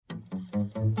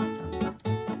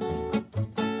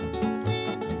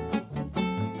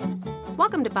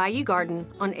Welcome to Bayou Garden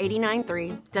on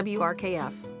 89.3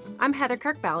 WRKF. I'm Heather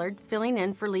Kirkballard, filling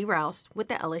in for Lee Rouse with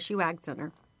the LSU Ag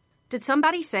Center. Did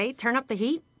somebody say turn up the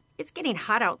heat? It's getting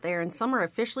hot out there and summer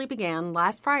officially began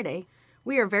last Friday.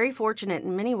 We are very fortunate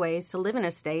in many ways to live in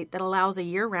a state that allows a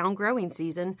year-round growing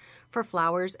season for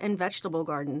flowers and vegetable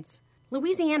gardens.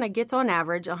 Louisiana gets on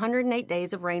average 108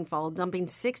 days of rainfall, dumping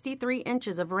 63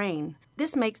 inches of rain.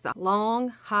 This makes the long,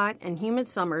 hot, and humid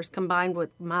summers combined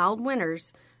with mild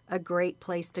winters a great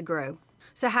place to grow.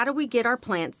 So how do we get our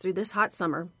plants through this hot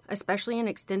summer, especially in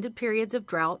extended periods of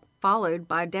drought followed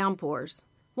by downpours?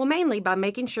 Well, mainly by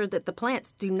making sure that the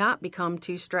plants do not become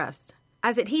too stressed.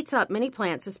 As it heats up, many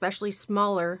plants, especially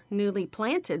smaller, newly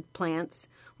planted plants,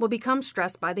 will become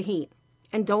stressed by the heat.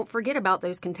 And don't forget about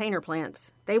those container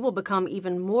plants. They will become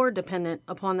even more dependent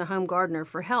upon the home gardener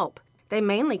for help. They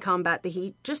mainly combat the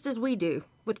heat just as we do,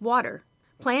 with water.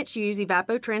 Plants use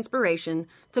evapotranspiration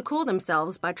to cool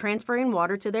themselves by transferring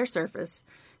water to their surface,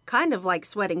 kind of like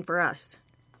sweating for us.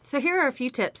 So here are a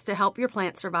few tips to help your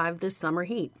plants survive this summer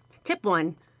heat. Tip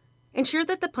 1. Ensure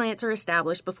that the plants are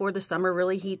established before the summer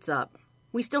really heats up.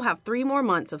 We still have 3 more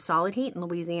months of solid heat in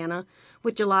Louisiana,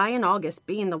 with July and August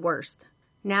being the worst.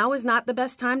 Now is not the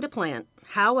best time to plant.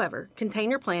 However,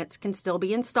 container plants can still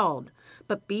be installed,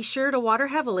 but be sure to water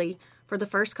heavily for the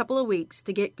first couple of weeks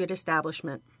to get good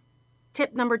establishment.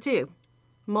 Tip number 2,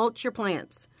 mulch your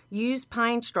plants. Use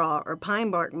pine straw or pine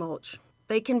bark mulch.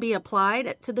 They can be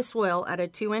applied to the soil at a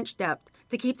 2-inch depth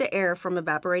to keep the air from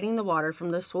evaporating the water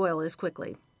from the soil as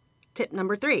quickly. Tip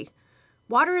number 3,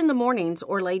 water in the mornings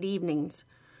or late evenings.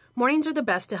 Mornings are the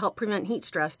best to help prevent heat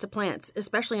stress to plants,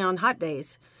 especially on hot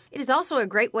days. It is also a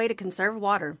great way to conserve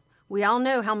water. We all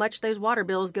know how much those water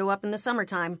bills go up in the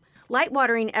summertime. Light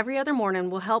watering every other morning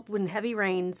will help when heavy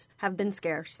rains have been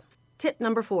scarce. Tip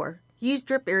number 4, use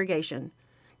drip irrigation.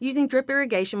 Using drip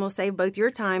irrigation will save both your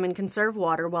time and conserve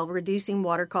water while reducing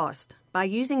water cost. By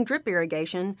using drip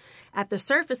irrigation, at the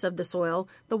surface of the soil,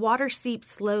 the water seeps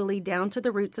slowly down to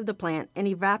the roots of the plant and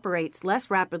evaporates less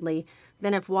rapidly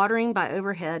than if watering by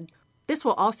overhead. This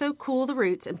will also cool the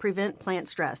roots and prevent plant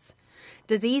stress.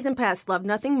 Disease and pests love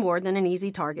nothing more than an easy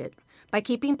target. By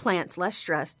keeping plants less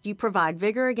stressed, you provide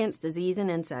vigor against disease and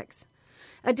insects.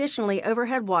 Additionally,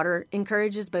 overhead water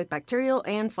encourages both bacterial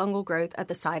and fungal growth at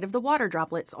the site of the water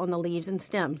droplets on the leaves and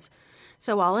stems.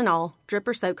 So all in all, drip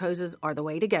or soak hoses are the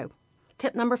way to go.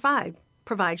 Tip number 5,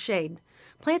 provide shade.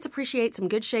 Plants appreciate some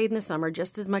good shade in the summer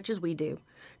just as much as we do.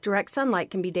 Direct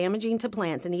sunlight can be damaging to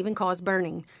plants and even cause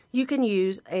burning. You can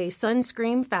use a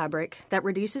sunscreen fabric that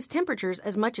reduces temperatures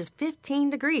as much as 15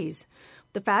 degrees.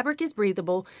 The fabric is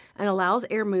breathable and allows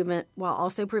air movement while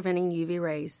also preventing UV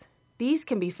rays. These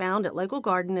can be found at local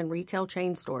garden and retail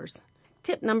chain stores.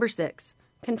 Tip number 6,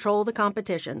 control the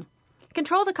competition.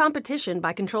 Control the competition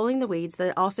by controlling the weeds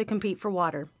that also compete for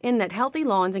water, in that healthy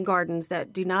lawns and gardens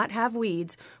that do not have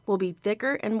weeds will be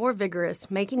thicker and more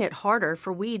vigorous, making it harder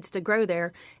for weeds to grow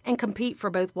there and compete for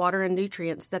both water and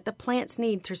nutrients that the plants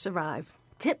need to survive.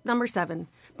 Tip number 7,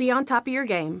 be on top of your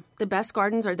game. The best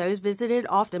gardens are those visited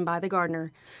often by the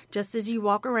gardener. Just as you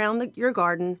walk around your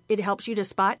garden, it helps you to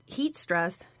spot heat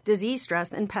stress, disease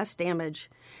stress, and pest damage.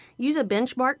 Use a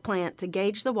benchmark plant to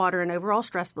gauge the water and overall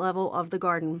stress level of the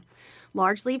garden.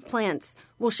 Large leaf plants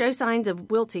will show signs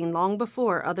of wilting long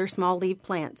before other small leaf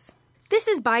plants. This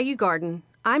is Bayou Garden.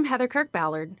 I'm Heather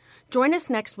Kirkballard. Join us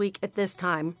next week at this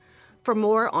time for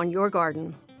more on your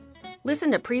garden.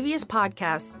 Listen to previous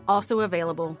podcasts also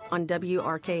available on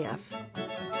WRKF.